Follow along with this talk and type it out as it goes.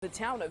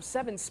town of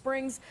Seven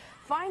Springs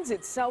finds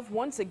itself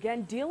once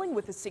again dealing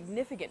with a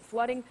significant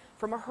flooding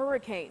from a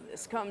hurricane.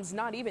 This comes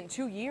not even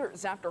 2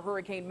 years after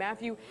Hurricane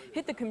Matthew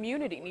hit the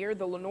community near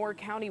the Lenoir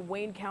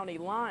County-Wayne County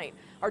line.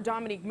 Our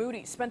Dominique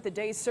Moody spent the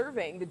day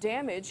surveying the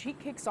damage. He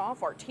kicks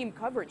off our team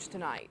coverage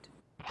tonight.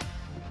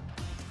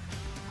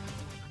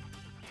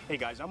 Hey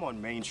guys, I'm on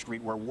Main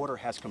Street where water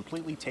has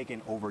completely taken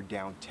over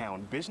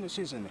downtown.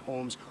 Businesses and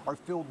homes are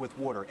filled with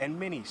water and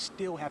many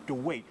still have to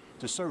wait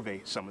to survey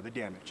some of the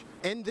damage.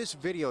 In this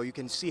video, you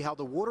can see how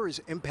the water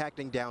is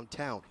impacting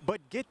downtown.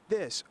 But get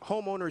this,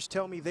 homeowners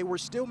tell me they were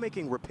still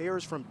making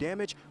repairs from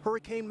damage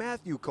Hurricane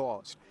Matthew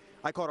caused.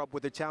 I caught up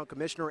with the town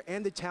commissioner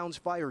and the town's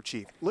fire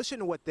chief. Listen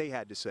to what they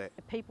had to say.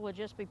 People would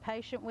just be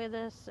patient with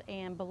us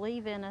and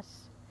believe in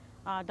us.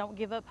 Don't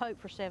give up hope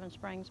for Seven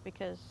Springs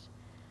because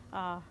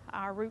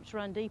our roots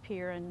run deep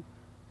here and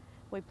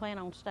we plan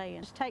on staying.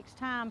 It takes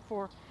time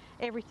for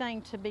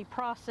everything to be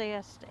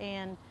processed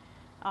and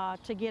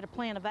to get a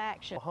plan of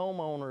action.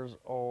 Homeowners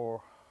are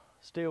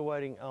still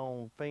waiting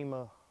on the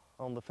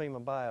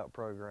FEMA buyout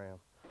program.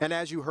 And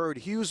as you heard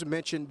Hughes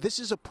mention, this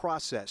is a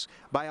process.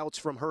 Buyouts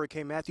from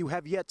Hurricane Matthew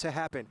have yet to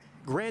happen.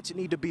 Grants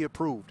need to be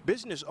approved.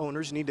 Business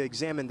owners need to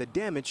examine the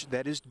damage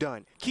that is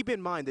done. Keep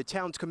in mind the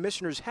town's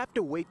commissioners have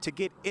to wait to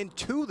get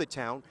into the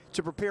town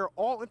to prepare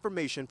all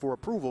information for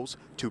approvals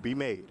to be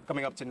made.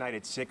 Coming up tonight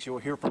at 6, you'll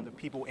hear from the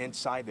people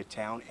inside the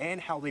town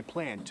and how they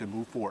plan to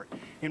move forward.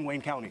 In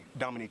Wayne County,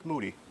 Dominique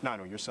Moody,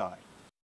 9 on your side.